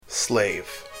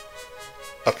Slave.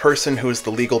 A person who is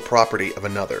the legal property of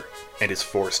another and is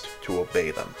forced to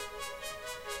obey them.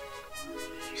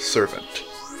 Servant.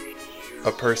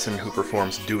 A person who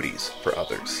performs duties for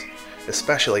others,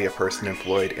 especially a person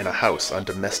employed in a house on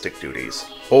domestic duties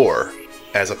or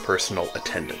as a personal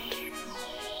attendant.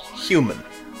 Human.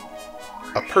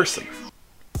 A person,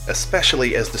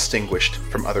 especially as distinguished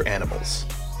from other animals,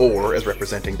 or as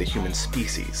representing the human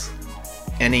species.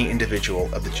 Any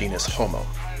individual of the genus Homo,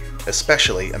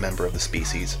 especially a member of the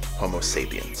species Homo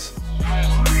sapiens.